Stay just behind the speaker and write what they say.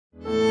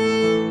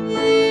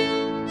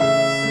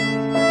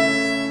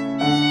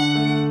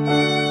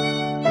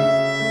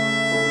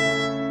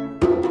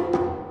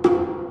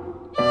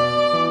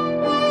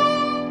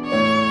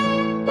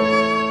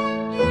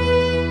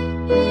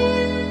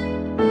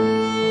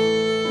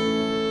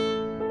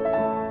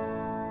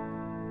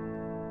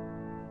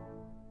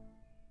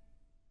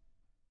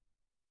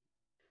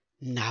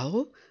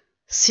Now,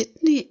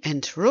 Sydney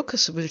and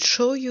Ruckus will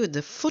show you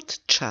the foot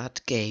chart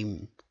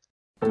game.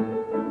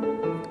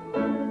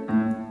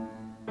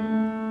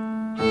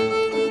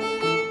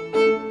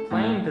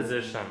 Playing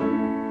position.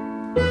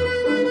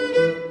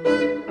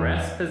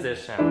 Rest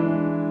position.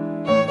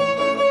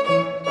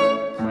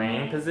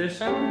 Playing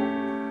position.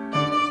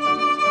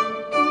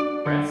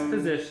 Rest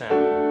position.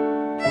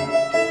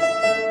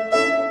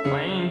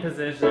 Playing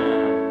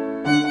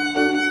position.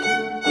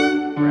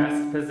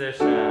 Rest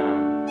position.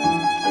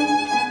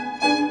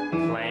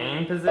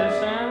 Playing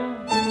position.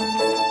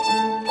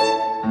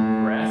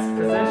 Rest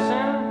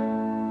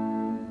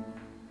position.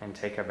 And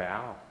take a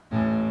bow.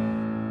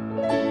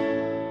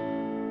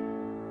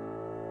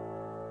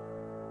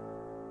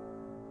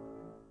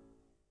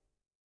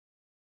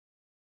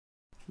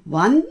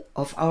 One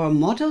of our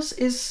mottos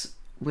is,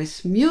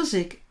 with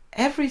music,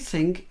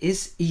 everything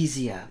is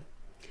easier.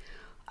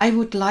 I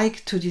would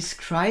like to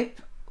describe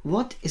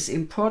what is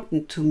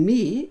important to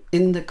me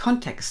in the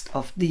context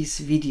of these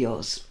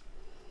videos.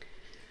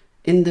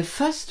 In the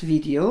first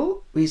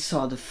video, we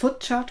saw the foot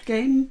chart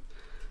game.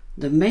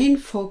 The main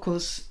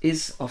focus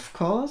is, of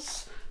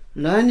course,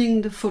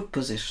 learning the foot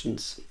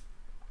positions.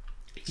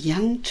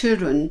 Young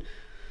children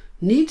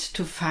need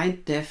to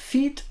find their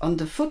feet on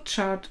the foot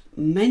chart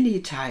many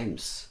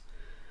times.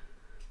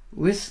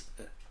 With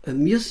a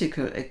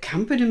musical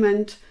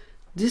accompaniment,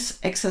 this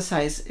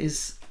exercise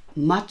is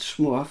much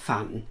more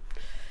fun.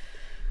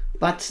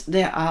 But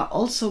there are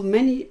also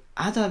many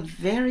other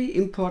very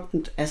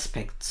important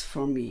aspects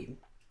for me.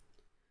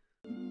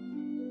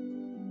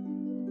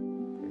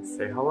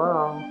 Say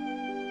hello.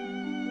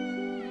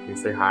 You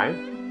say hi.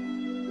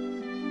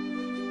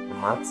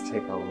 And let's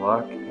take a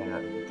look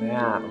at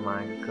that.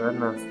 My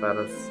goodness, that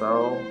is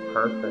so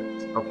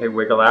perfect. Okay,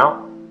 wiggle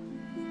out.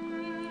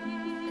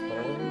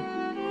 Okay.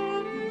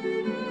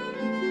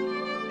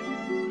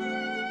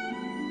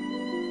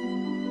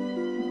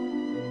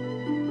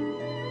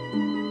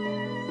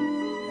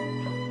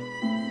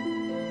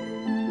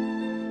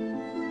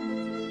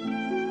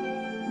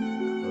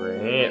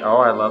 Great. Oh,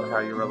 I love how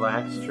you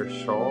relaxed your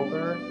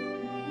shoulder.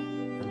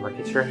 And look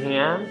at your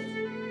hand.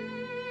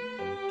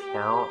 And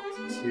count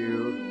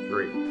 2,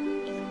 3.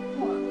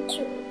 1,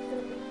 2,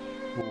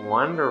 3.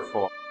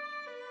 Wonderful.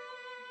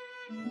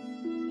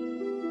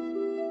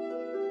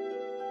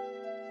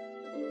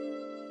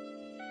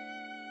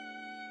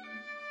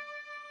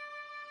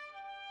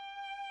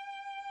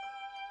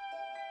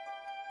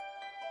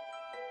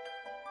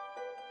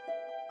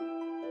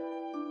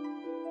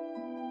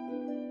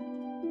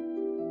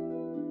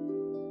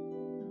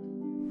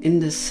 In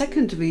the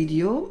second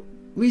video,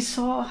 we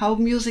saw how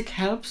music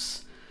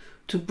helps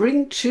to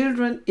bring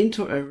children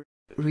into a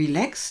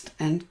relaxed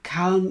and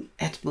calm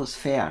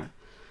atmosphere.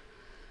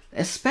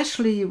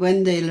 Especially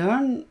when they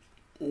learn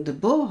the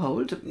bow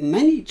hold,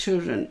 many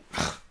children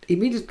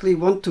immediately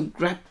want to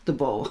grab the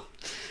bow.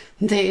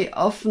 They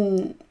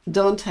often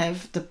don't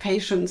have the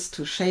patience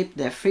to shape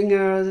their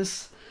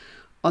fingers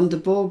on the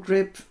bow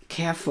grip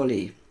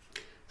carefully.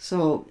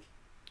 So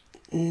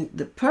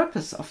the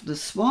purpose of the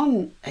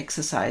swan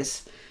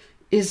exercise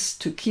is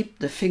to keep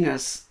the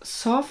fingers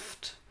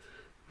soft,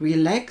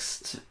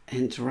 relaxed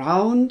and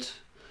round,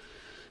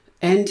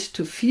 and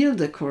to feel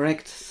the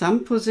correct thumb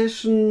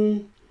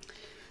position,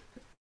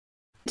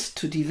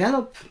 to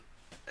develop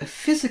a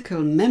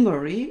physical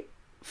memory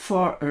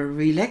for a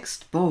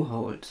relaxed bow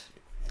hold.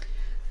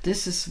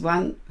 This is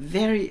one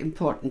very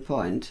important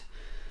point.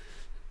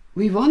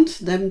 We want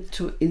them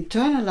to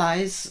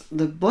internalize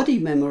the body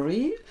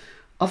memory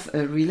of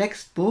a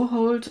relaxed bow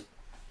hold,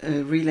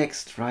 a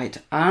relaxed right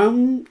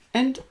arm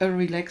and a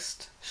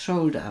relaxed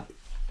shoulder.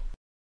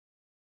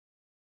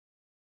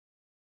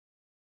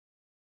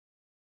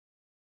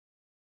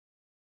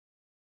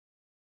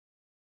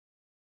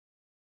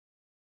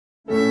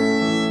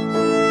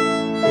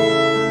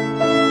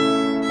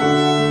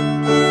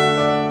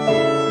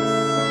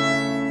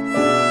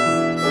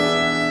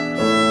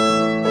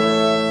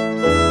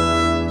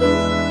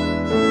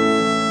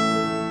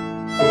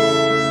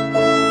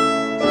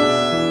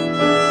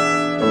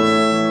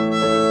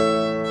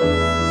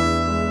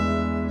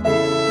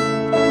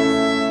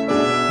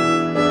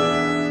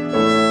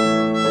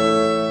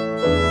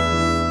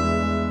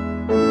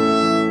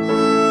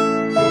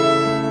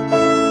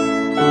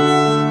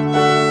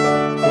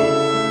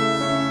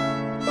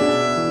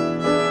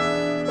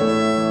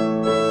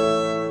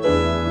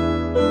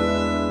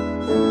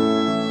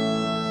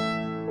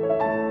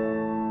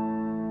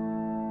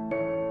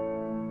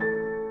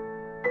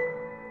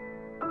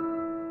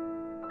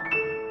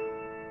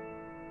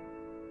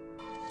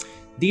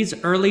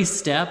 These early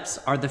steps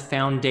are the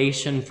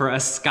foundation for a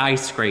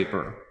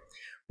skyscraper.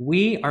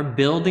 We are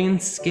building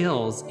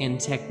skills and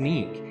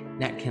technique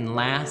that can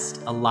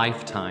last a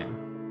lifetime.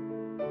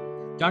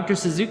 Dr.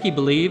 Suzuki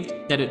believed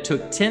that it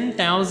took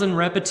 10,000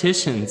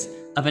 repetitions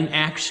of an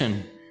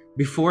action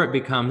before it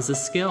becomes a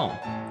skill.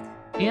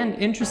 And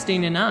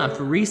interesting enough,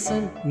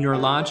 recent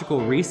neurological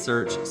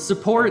research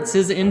supports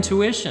his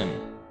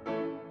intuition.